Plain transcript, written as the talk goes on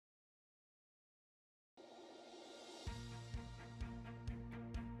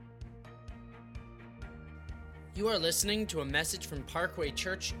You are listening to a message from Parkway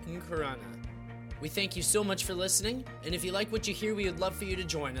Church in Corunna. We thank you so much for listening, and if you like what you hear, we would love for you to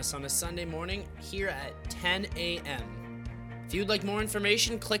join us on a Sunday morning here at 10 a.m. If you'd like more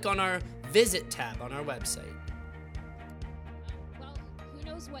information, click on our Visit tab on our website. Well, who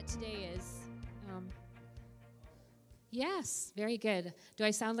knows what today is? Yes, very good. Do I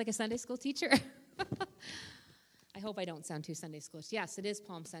sound like a Sunday school teacher? I hope I don't sound too Sunday schoolish. Yes, it is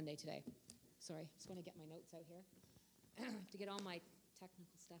Palm Sunday today. Sorry, just want to get my notes out here to get all my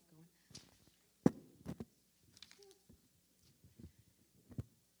technical stuff going.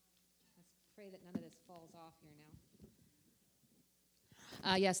 Let's pray that none of this falls off here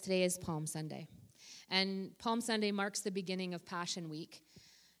now. Yes, today is Palm Sunday. And Palm Sunday marks the beginning of Passion Week.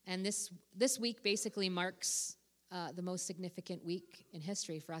 And this week basically marks the most significant week in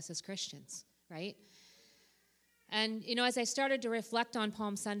history for us as Christians, right? And, you know, as I started to reflect on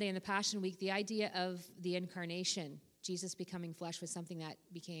Palm Sunday and the Passion Week, the idea of the incarnation, Jesus becoming flesh, was something that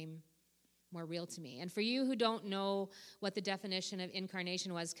became more real to me. And for you who don't know what the definition of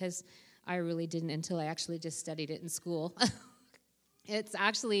incarnation was, because I really didn't until I actually just studied it in school, it's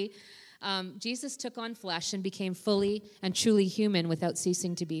actually Jesus took on flesh and became fully and truly human without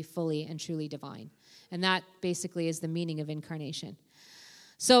ceasing to be fully and truly divine. And that basically is the meaning of incarnation.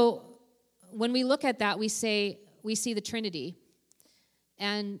 So when we look at that, we see the Trinity.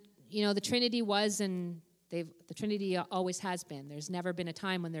 And, you know, the Trinity was and the Trinity always has been. There's never been a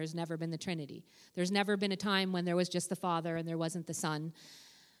time when there's never been the Trinity. There's never been a time when there was just the Father and there wasn't the Son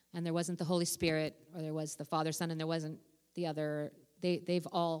and there wasn't the Holy Spirit, or there was the Father, Son, and there wasn't the other. They've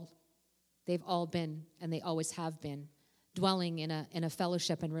all been, and they always have been, dwelling in a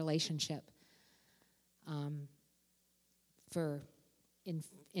fellowship and relationship for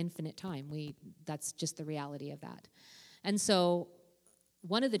infinite time. That's just the reality of that. And so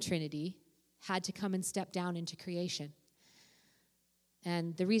one of the Trinity had to come and step down into creation.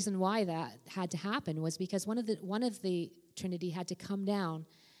 And the reason why that had to happen was because one of the Trinity had to come down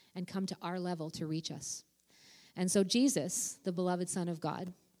and come to our level to reach us. And so Jesus, the beloved Son of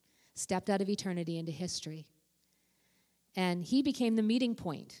God, stepped out of eternity into history. And he became the meeting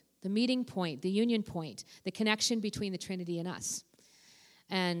point, the union point, the connection between the Trinity and us.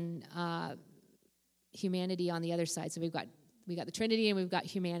 And humanity on the other side. So we got the Trinity and we've got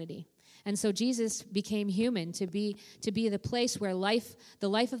humanity. And so Jesus became human to be the place where the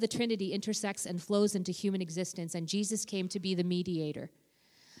life of the Trinity intersects and flows into human existence. And Jesus came to be the mediator,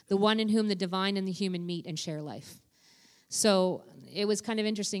 the one in whom the divine and the human meet and share life. So it was kind of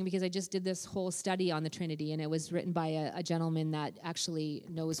interesting because I just did this whole study on the Trinity, and it was written by a gentleman that actually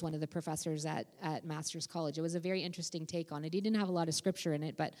knows one of the professors at Master's College. It was a very interesting take on it. He didn't have a lot of scripture in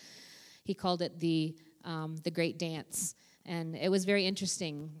it, but he called it the Great Dance. And it was very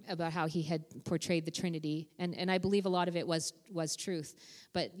interesting about how he had portrayed the Trinity, and I believe a lot of it was truth.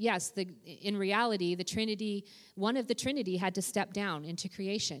 But yes, in reality, the Trinity, one of the Trinity had to step down into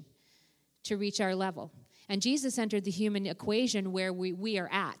creation to reach our level. And Jesus entered the human equation where we are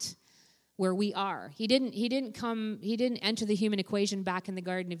at, where we are. He didn't enter the human equation back in the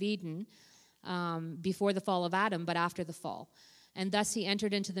Garden of Eden before the fall of Adam, but after the fall. And thus he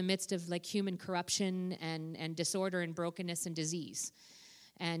entered into the midst of like human corruption and disorder and brokenness and disease.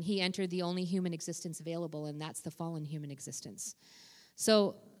 And he entered the only human existence available, and that's the fallen human existence.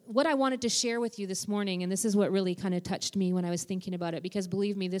 So what I wanted to share with you this morning, and this is what really kind of touched me when I was thinking about it, because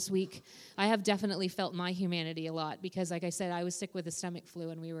believe me, this week I have definitely felt my humanity a lot, because like I said, I was sick with a stomach flu,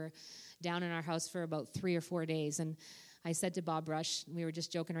 and we were down in our house for about 3 or 4 days, and I said to Bob Rush, we were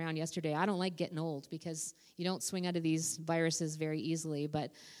just joking around yesterday, I don't like getting old, because you don't swing out of these viruses very easily.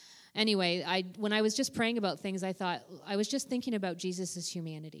 But anyway, when I was just praying about things, I was just thinking about Jesus'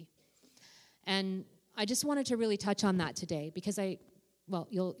 humanity. And I just wanted to really touch on that today, because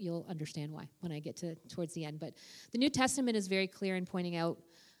you'll understand why when I get towards the end. But the New Testament is very clear in pointing out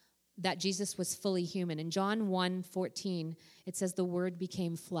that Jesus was fully human. In John 1:14, it says the Word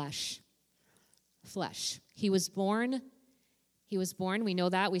became flesh. Flesh. He was born. We know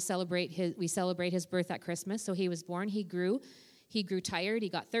that. We celebrate his birth at Christmas. So he was born. He grew tired. He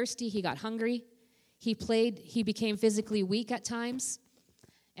got thirsty. He got hungry. He became physically weak at times,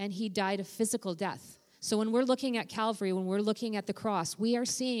 and he died a physical death. So when we're looking at Calvary, when we're looking at the cross, we are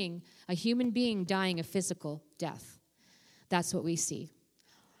seeing a human being dying a physical death. That's what we see.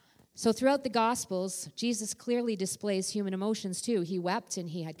 So throughout the Gospels, Jesus clearly displays human emotions too. He wept, and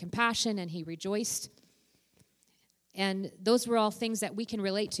he had compassion, and he rejoiced. And those were all things that we can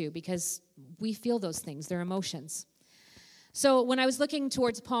relate to because we feel those things. They're emotions. So when I was looking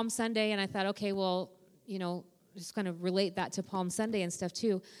towards Palm Sunday, and I thought, okay, well, you know, just kind of relate that to Palm Sunday and stuff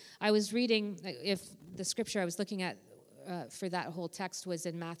too. I was reading, if the scripture I was looking at for that whole text was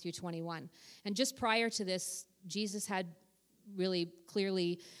in Matthew 21. And just prior to this, Jesus had really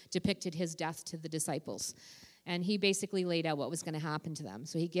clearly depicted his death to the disciples. And he basically laid out what was going to happen to them.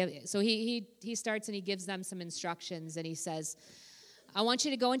 So he starts and he gives them some instructions, and he says, I want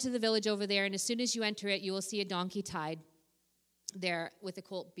you to go into the village over there, and as soon as you enter it, you will see a donkey tied there with a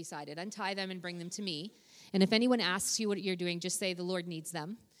colt beside it. Untie them and bring them to me. And if anyone asks you what you're doing, just say the Lord needs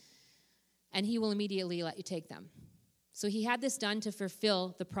them, and he will immediately let you take them. So he had this done to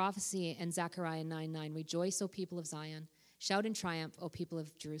fulfill the prophecy in Zechariah 9:9. Rejoice, O people of Zion. Shout in triumph, O people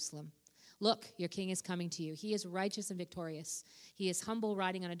of Jerusalem. Look, your king is coming to you. He is righteous and victorious. He is humble,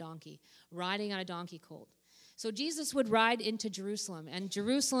 riding on a donkey colt. So Jesus would ride into Jerusalem, and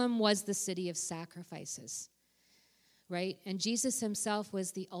Jerusalem was the city of sacrifices, right? And Jesus himself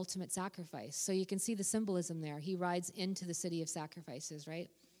was the ultimate sacrifice. So you can see the symbolism there. He rides into the city of sacrifices, right?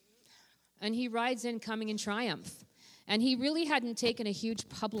 And he rides in coming in triumph. And he really hadn't taken a huge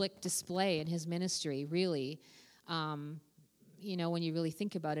public display in his ministry, really, when you really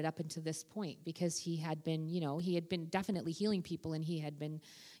think about it up until this point, because he had been definitely healing people, and he had been,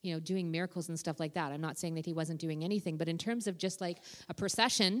 doing miracles and stuff like that. I'm not saying that he wasn't doing anything, but in terms of just like a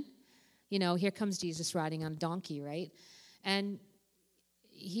procession, here comes Jesus riding on a donkey, right? And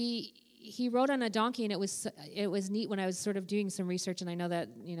he rode on a donkey, and it was neat when I was sort of doing some research, and I know that,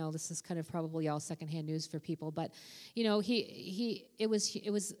 this is kind of probably all secondhand news for people, but, it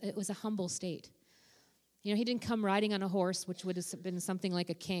was a humble state. He didn't come riding on a horse, which would have been something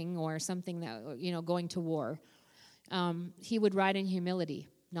like a king or something that, going to war. He would ride in humility,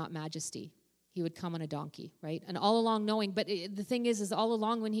 not majesty. He would come on a donkey, right? And all along knowing, but the thing is all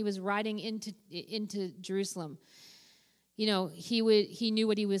along when he was riding into Jerusalem, he knew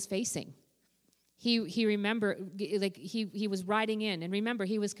what he was facing. He remembered, like he was riding in, and remember,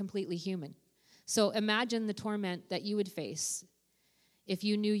 he was completely human. So imagine the torment that you would face if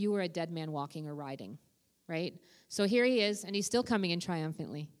you knew you were a dead man walking or riding, right? So here he is, and he's still coming in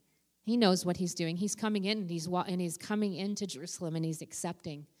triumphantly. He knows what he's doing. He's coming in, and he's coming into Jerusalem, and he's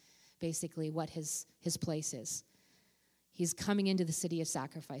accepting basically what his place is. He's coming into the city of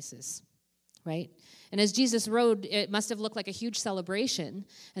sacrifices, right? And as Jesus rode, it must have looked like a huge celebration,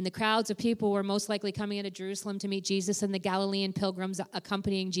 and the crowds of people were most likely coming into Jerusalem to meet Jesus, and the Galilean pilgrims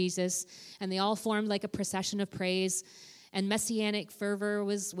accompanying Jesus, and they all formed like a procession of praise, and messianic fervor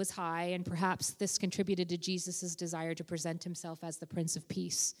was high, and perhaps this contributed to Jesus' desire to present himself as the Prince of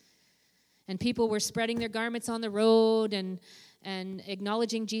Peace. And people were spreading their garments on the road and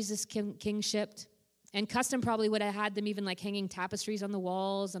acknowledging Jesus' kingship. And custom probably would have had them even like hanging tapestries on the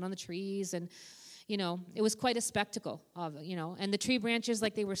walls and on the trees, and it was quite a spectacle of And the tree branches,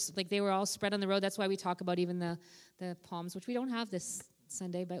 they were all spread on the road. That's why we talk about even the palms, which we don't have this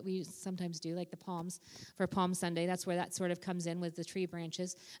Sunday, but we sometimes do, like the palms for Palm Sunday. That's where that sort of comes in with the tree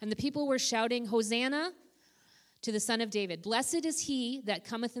branches. And the people were shouting, Hosanna to the Son of David. Blessed is he that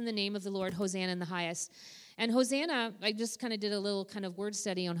cometh in the name of the Lord, Hosanna in the highest. And Hosanna, I just kind of did a little kind of word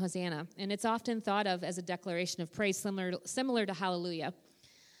study on Hosanna, and it's often thought of as a declaration of praise similar to hallelujah,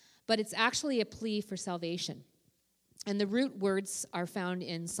 but it's actually a plea for salvation. And the root words are found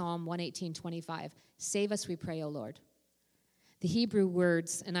in Psalm 118:25. Save us, we pray, O Lord. The Hebrew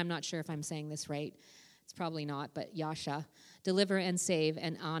words, and I'm not sure if I'm saying this right, it's probably not, but yasha, deliver and save,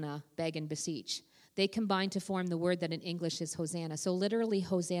 and ana, beg and beseech. They combine to form the word that in English is Hosanna. So literally,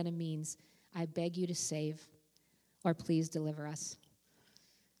 Hosanna means, I beg you to save, or please deliver us.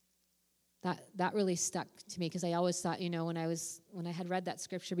 That really stuck to me, because I always thought, when I had read that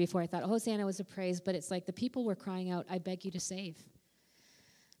scripture before, I thought Hosanna was a praise, but it's like the people were crying out, I beg you to save.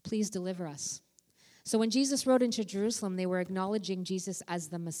 Please deliver us. So when Jesus rode into Jerusalem, they were acknowledging Jesus as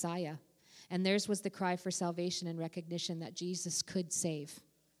the Messiah. And theirs was the cry for salvation and recognition that Jesus could save,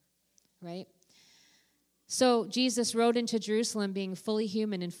 right? So Jesus rode into Jerusalem being fully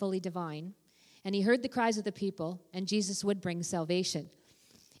human and fully divine. And he heard the cries of the people, and Jesus would bring salvation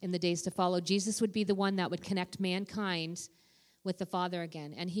in the days to follow. Jesus would be the one that would connect mankind with the Father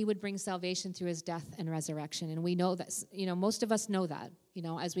again, and he would bring salvation through his death and resurrection. And we know that, most of us know that.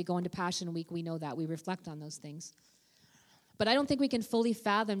 As we go into Passion Week, we know that. We reflect on those things. But I don't think we can fully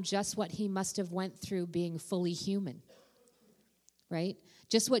fathom just what he must have went through being fully human, right?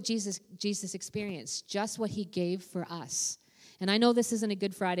 Just what Jesus experienced, just what he gave for us. And I know this isn't a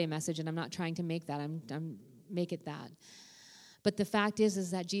Good Friday message, and I'm not trying to make that. I'm make it that. But the fact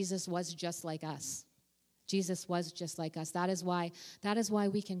is that Jesus was just like us. Jesus was just like us. That is why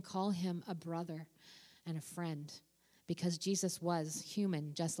we can call him a brother and a friend, because Jesus was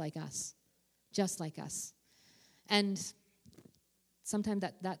human just like us. Just like us. And sometimes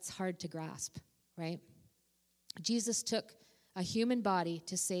that's hard to grasp, right? Jesus took a human body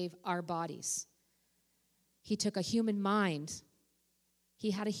to save our bodies. He took a human mind.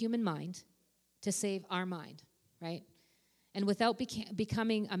 He had a human mind to save our mind, right? And without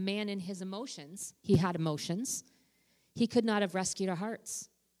becoming a man in his emotions, he had emotions, he could not have rescued our hearts,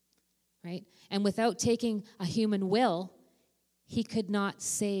 right? And without taking a human will, he could not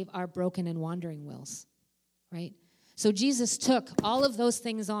save our broken and wandering wills, right? So Jesus took all of those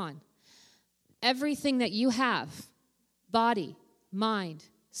things on. Everything that you have, body, mind,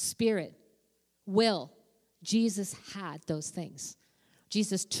 spirit, will, Jesus had those things.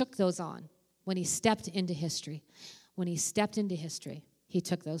 Jesus took those on when he stepped into history. When he stepped into history, he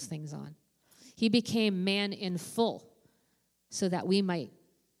took those things on. He became man in full so that we might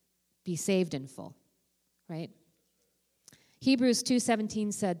be saved in full, right? Hebrews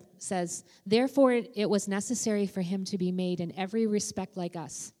 2:17 says, "Therefore it was necessary for him to be made in every respect like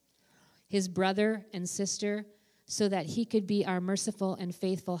us, his brother and sister, so that he could be our merciful and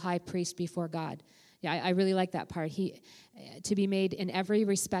faithful high priest before God." Yeah, I really like that part. To be made in every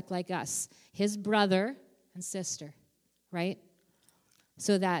respect like us, his brother and sister, right?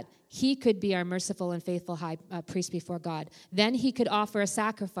 So that he could be our merciful and faithful high priest before God. Then he could offer a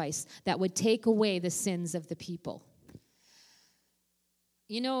sacrifice that would take away the sins of the people.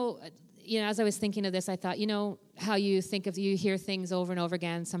 You know, as I was thinking of this, I thought, how you hear things over and over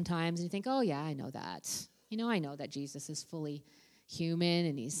again sometimes, and you think, oh yeah, I know that. I know that Jesus is fully human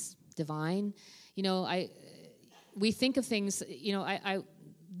and he's divine. We think of things,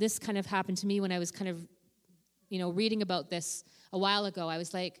 this kind of happened to me when I was kind of, reading about this a while ago. I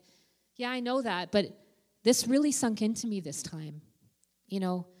was like, yeah, I know that, but this really sunk into me this time.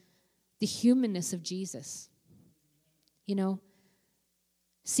 The humanness of Jesus.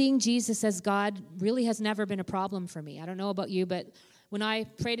 Seeing Jesus as God really has never been a problem for me. I don't know about you, but when I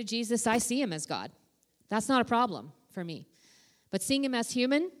pray to Jesus, I see him as God. That's not a problem for me. But seeing him as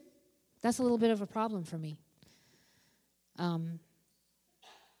human, that's a little bit of a problem for me.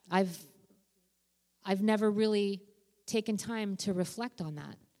 I've never really taken time to reflect on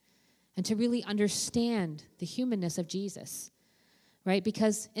that and to really understand the humanness of Jesus, right?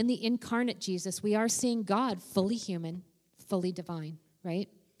 Because in the incarnate Jesus, we are seeing God fully human, fully divine, right?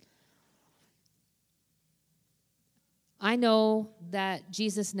 I know that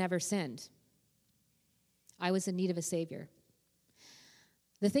Jesus never sinned. I was in need of a Savior.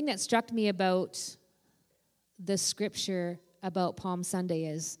 The thing that struck me about the scripture about Palm Sunday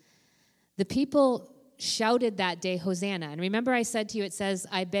is the people shouted that day, Hosanna. And remember I said to you, it says,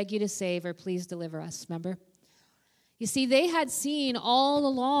 I beg you to save or please deliver us, remember? You see, they had seen all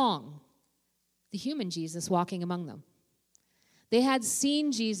along the human Jesus walking among them. They had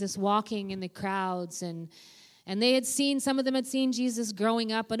seen Jesus walking in the crowds, and they had seen, some of them had seen Jesus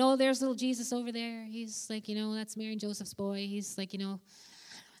growing up, and there's little Jesus over there. He's like, that's Mary and Joseph's boy. He's like, and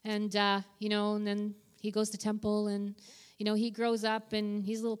then he goes to temple, and, he grows up, and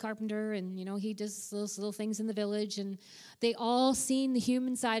he's a little carpenter, and, he does those little things in the village, and they all seen the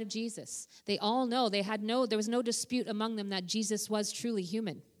human side of Jesus. They all know. There was no dispute among them that Jesus was truly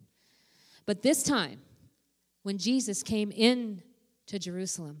human. But this time, when Jesus came in to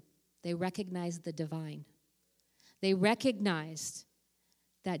Jerusalem, they recognized the divine. They recognized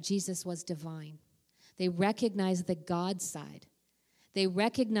that Jesus was divine. They recognized the God side. They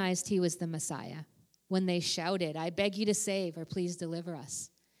recognized he was the Messiah when they shouted, I beg you to save or please deliver us.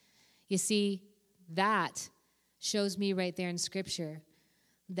 You see, that shows me right there in Scripture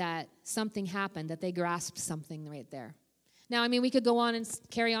that something happened, that they grasped something right there. Now, we could go on and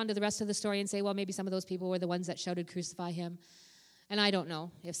carry on to the rest of the story and say, well, maybe some of those people were the ones that shouted, crucify him. And I don't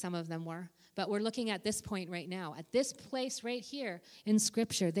know if some of them were. But we're looking at this point right now. At this place right here in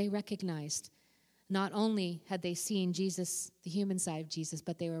Scripture, they recognized not only had they seen Jesus, the human side of Jesus,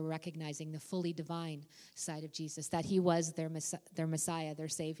 but they were recognizing the fully divine side of Jesus, that he was their Messiah, their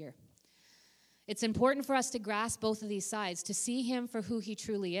Savior. It's important for us to grasp both of these sides, to see him for who he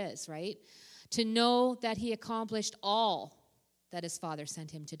truly is, right? To know that he accomplished all that his Father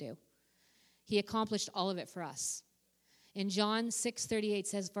sent him to do. He accomplished all of it for us. In John 6:38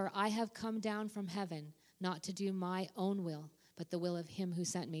 says, for I have come down from heaven not to do my own will, but the will of him who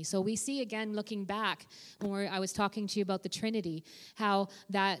sent me. So we see again, looking back, when I was talking to you about the Trinity, how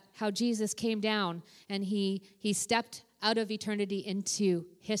Jesus came down and he stepped out of eternity into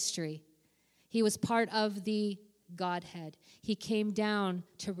history. He was part of the Godhead. He came down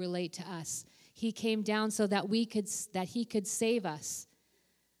to relate to us. He came down so that he could save us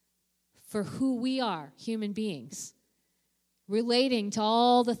for who we are, human beings, relating to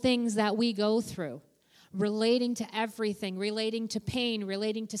all the things that we go through, relating to everything, relating to pain,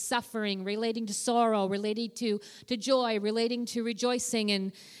 relating to suffering, relating to sorrow, relating to joy, relating to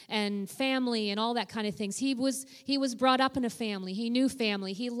rejoicing and family and all that kind of things. He was brought up in a family. He knew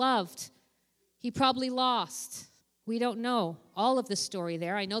family. He loved. He probably lost. We don't know all of the story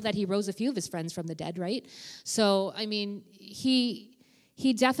there. I know that he rose a few of his friends from the dead, right? So, I mean, he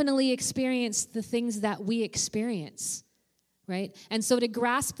definitely experienced the things that we experience. Right? And so to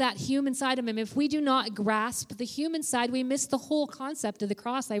grasp that human side of him, if we do not grasp the human side, we miss the whole concept of the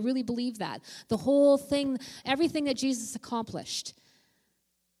cross. I really believe that. The whole thing, everything that Jesus accomplished.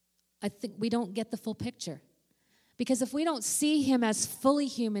 I think we don't get the full picture. Because if we don't see him as fully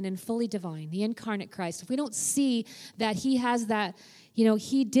human and fully divine, the incarnate Christ, if we don't see that he has that,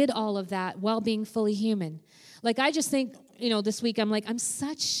 he did all of that while being fully human. Like I just think, this week I'm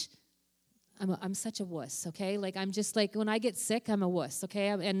such a wuss, okay? Like, I'm just like, when I get sick, I'm a wuss, okay?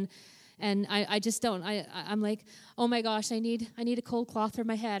 And I just don't. I'm like, oh my gosh, I need a cold cloth for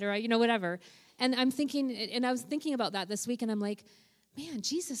my head, or whatever. And I'm thinking, and I was thinking about that this week, and I'm like, man,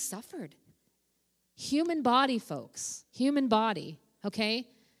 Jesus suffered. Human body, folks, human body, okay?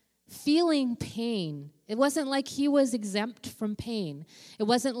 Feeling pain. It wasn't like he was exempt from pain. It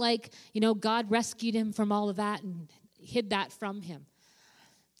wasn't like, God rescued him from all of that and hid that from him.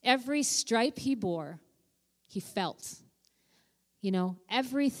 Every stripe he bore, he felt.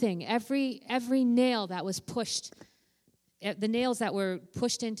 Everything, every nail that was pushed, the nails that were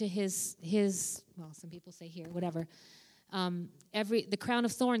pushed into his well, some people say here, whatever. The crown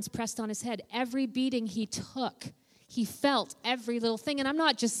of thorns pressed on his head, every beating he took, he felt every little thing. And I'm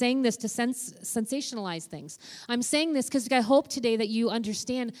not just saying this to sensationalize things. I'm saying this because I hope today that you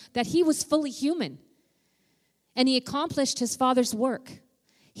understand that he was fully human. And he accomplished his Father's work.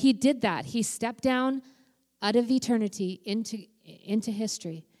 He did that. He stepped down out of eternity into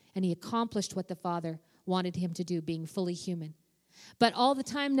history, and he accomplished what the Father wanted him to do, being fully human. But all the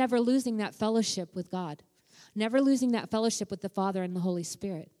time, never losing that fellowship with God, never losing that fellowship with the Father and the Holy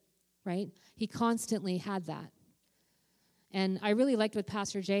Spirit, right? He constantly had that. And I really liked what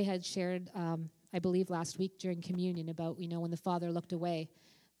Pastor Jay had shared, I believe last week during communion, about, when the Father looked away,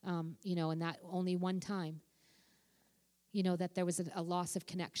 and that only one time. That there was a loss of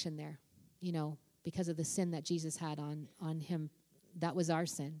connection there, because of the sin that Jesus had on him. That was our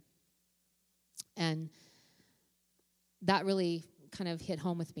sin. And that really kind of hit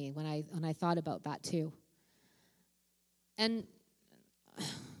home with me when I thought about that too. And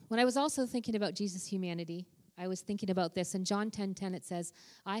when I was also thinking about Jesus' humanity, I was thinking about this. In John 10:10 it says,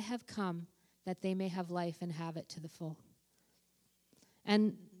 I have come that they may have life and have it to the full.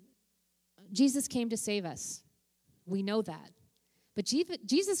 And Jesus came to save us. We know that. But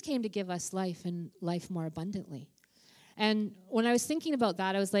Jesus came to give us life and life more abundantly. And when I was thinking about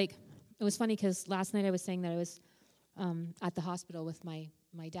that, I was like, it was funny because last night I was saying that I was at the hospital with my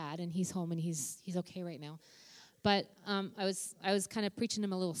dad, and he's home and he's okay right now. But I was kind of preaching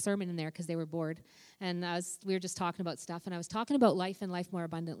him a little sermon in there because they were bored, and we were just talking about stuff, and I was talking about life and life more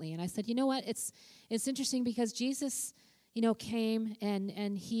abundantly. And I said, you know what? It's interesting because Jesus, came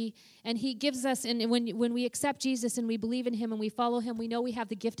and he gives us, and when we accept Jesus and we believe in him and we follow him, we know we have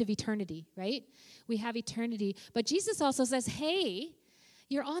the gift of eternity, right? We have eternity. But Jesus also says, hey,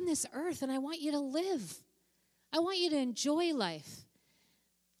 you're on this earth and I want you to live. I want you to enjoy life.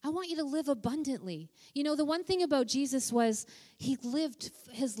 I want you to live abundantly. The one thing about Jesus was he lived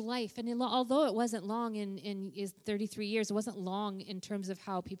his life. And although it wasn't long in his 33 years, it wasn't long in terms of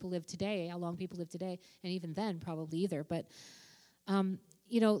how people live today, how long people live today, and even then probably either. But,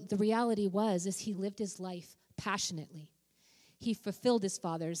 the reality is he lived his life passionately. He fulfilled his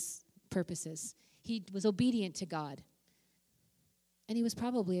Father's purposes. He was obedient to God. And he was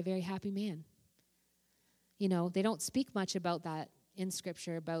probably a very happy man. They don't speak much about that in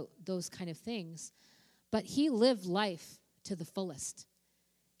Scripture, about those kind of things. But he lived life to the fullest.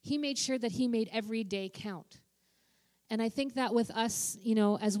 He made sure that he made every day count. And I think that with us,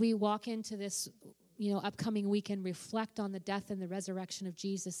 as we walk into this, upcoming week and reflect on the death and the resurrection of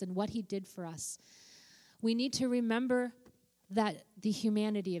Jesus and what he did for us, we need to remember that the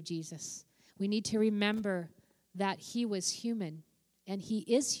humanity of Jesus. We need to remember that he was human. And he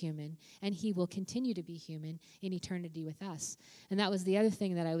is human, and he will continue to be human in eternity with us. And that was the other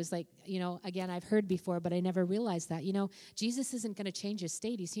thing that I was like, again, I've heard before, but I never realized that. Jesus isn't going to change his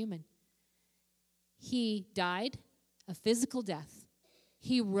state. He's human. He died a physical death.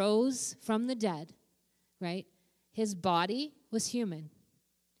 He rose from the dead, right? His body was human.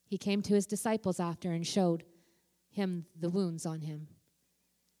 He came to his disciples after and showed him the wounds on him.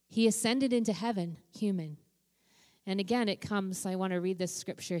 He ascended into heaven, human. And again, it comes, I want to read this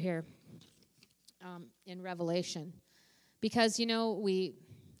scripture here. in Revelation. Because, we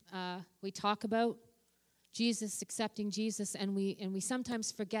talk about Jesus, accepting Jesus, and we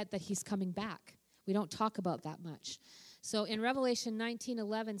sometimes forget that he's coming back. We don't talk about that much. So in Revelation 19,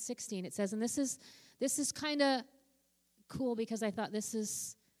 11, 16, it says, and this is kind of cool because I thought this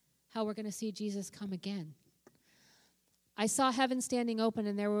is how we're going to see Jesus come again. I saw heaven standing open,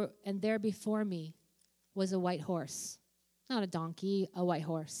 and there before me was a white horse. Not a donkey, a white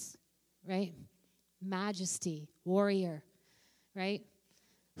horse, right? Majesty, warrior, right?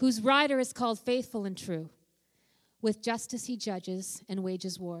 Whose rider is called Faithful and True. With justice he judges and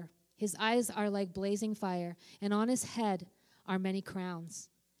wages war. His eyes are like blazing fire, and on his head are many crowns.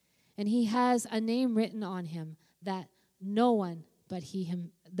 And he has a name written on him that no one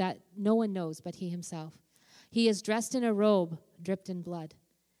knows but he himself. He is dressed in a robe dripped in blood,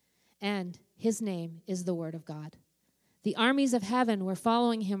 and his name is the Word of God. The armies of heaven were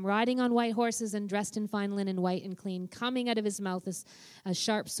following him, riding on white horses and dressed in fine linen, white and clean. Coming out of his mouth is a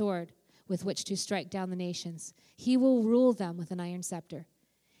sharp sword with which to strike down the nations. He will rule them with an iron scepter.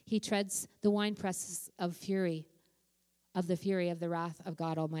 He treads the winepresses of the fury of the wrath of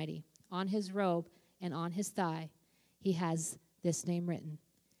God Almighty. On his robe and on his thigh, he has this name written,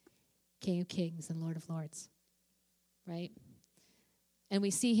 King of Kings and Lord of Lords. Right? And we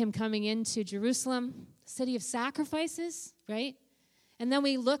see him coming into Jerusalem, city of sacrifices, right? And then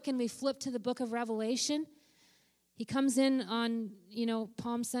we look and we flip to the book of Revelation. He comes in on,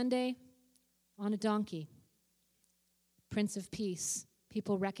 Palm Sunday on a donkey. Prince of Peace.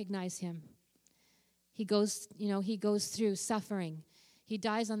 People recognize him. He goes through suffering. He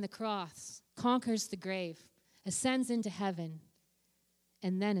dies on the cross, conquers the grave, ascends into heaven,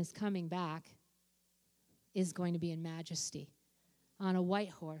 and then is coming back, is going to be in majesty on a white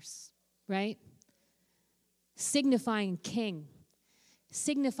horse, right? Signifying king,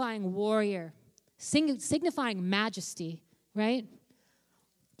 signifying warrior, signifying majesty, right?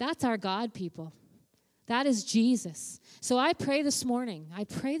 That's our God, people. That is Jesus. So I pray this morning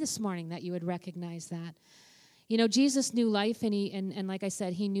that you would recognize that. Jesus knew life, and like I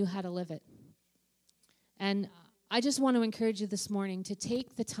said, he knew how to live it. And I just want to encourage you this morning to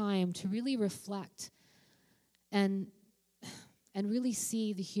take the time to really reflect and really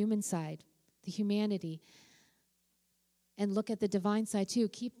see the human side, the humanity, and look at the divine side too.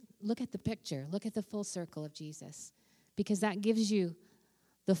 Look at the picture. Look at the full circle of Jesus, because that gives you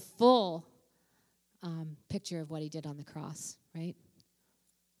the full picture of what he did on the cross, right?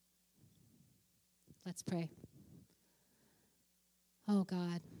 Let's pray. Oh,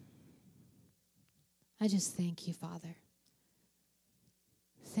 God, I just thank you, Father.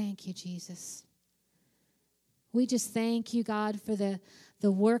 Thank you, Jesus. We just thank you, God, for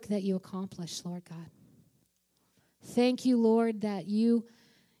the work that you accomplished, Lord God. Thank you, Lord, that you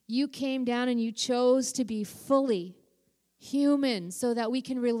came down and you chose to be fully human so that we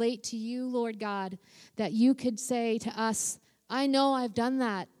can relate to you, Lord God, that you could say to us, I know I've done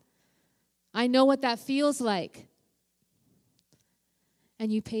that. I know what that feels like.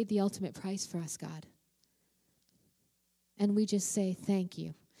 And you paid the ultimate price for us, God. And we just say thank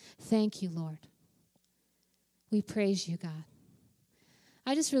you. Thank you, Lord. We praise you, God.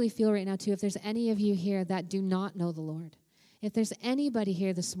 I just really feel right now, too, if there's any of you here that do not know the Lord, if there's anybody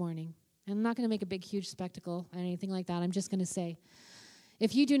here this morning, and I'm not going to make a big, huge spectacle or anything like that. I'm just going to say,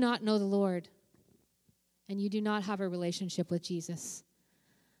 if you do not know the Lord and you do not have a relationship with Jesus,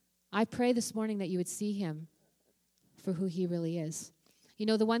 I pray this morning that you would see him for who he really is.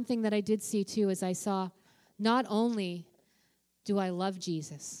 The one thing that I did see, too, is I saw not only do I love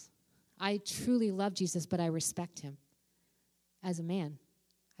Jesus, I truly love Jesus, but I respect him as a man.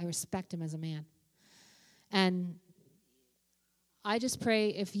 I respect him as a man. And I just pray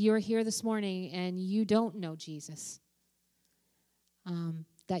if you're here this morning and you don't know Jesus,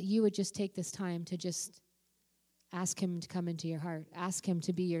 that you would just take this time to just ask him to come into your heart. Ask him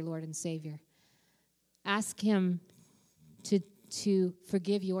to be your Lord and Savior. Ask him to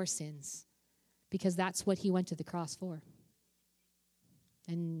forgive your sins, because that's what he went to the cross for.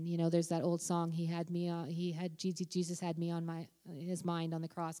 And, there's that old song, Jesus had me on his mind on the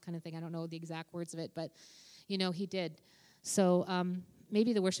cross kind of thing. I don't know the exact words of it, but, he did. So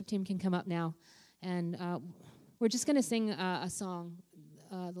maybe the worship team can come up now. And we're just going to sing a song,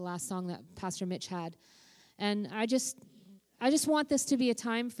 the last song that Pastor Mitch had. And I just want this to be a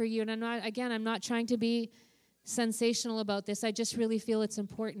time for you. And I'm not trying to be sensational about this. I just really feel it's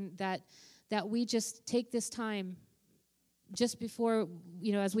important that we just take this time just before,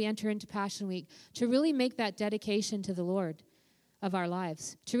 as we enter into Passion Week, to really make that dedication to the Lord of our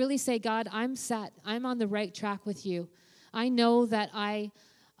lives. To really say, God, I'm set. I'm on the right track with you. I know that I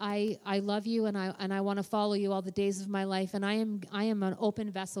I love you, and I want to follow you all the days of my life, and I am an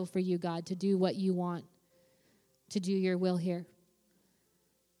open vessel for you, God, to do what you want, to do your will here.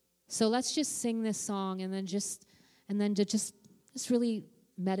 So let's just sing this song, and then just really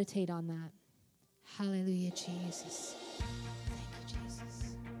meditate on that. Hallelujah, Jesus. Thank you,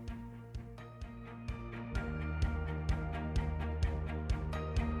 Jesus.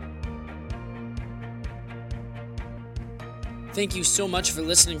 Thank you so much for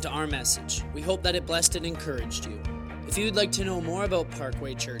listening to our message. We hope that it blessed and encouraged you. If you would like to know more about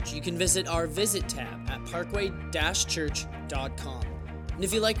Parkway Church, you can visit our Visit tab at parkway-church.com. And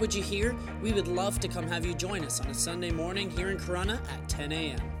if you like what you hear, we would love to come have you join us on a Sunday morning here in Corunna at 10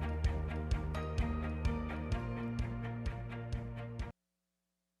 a.m.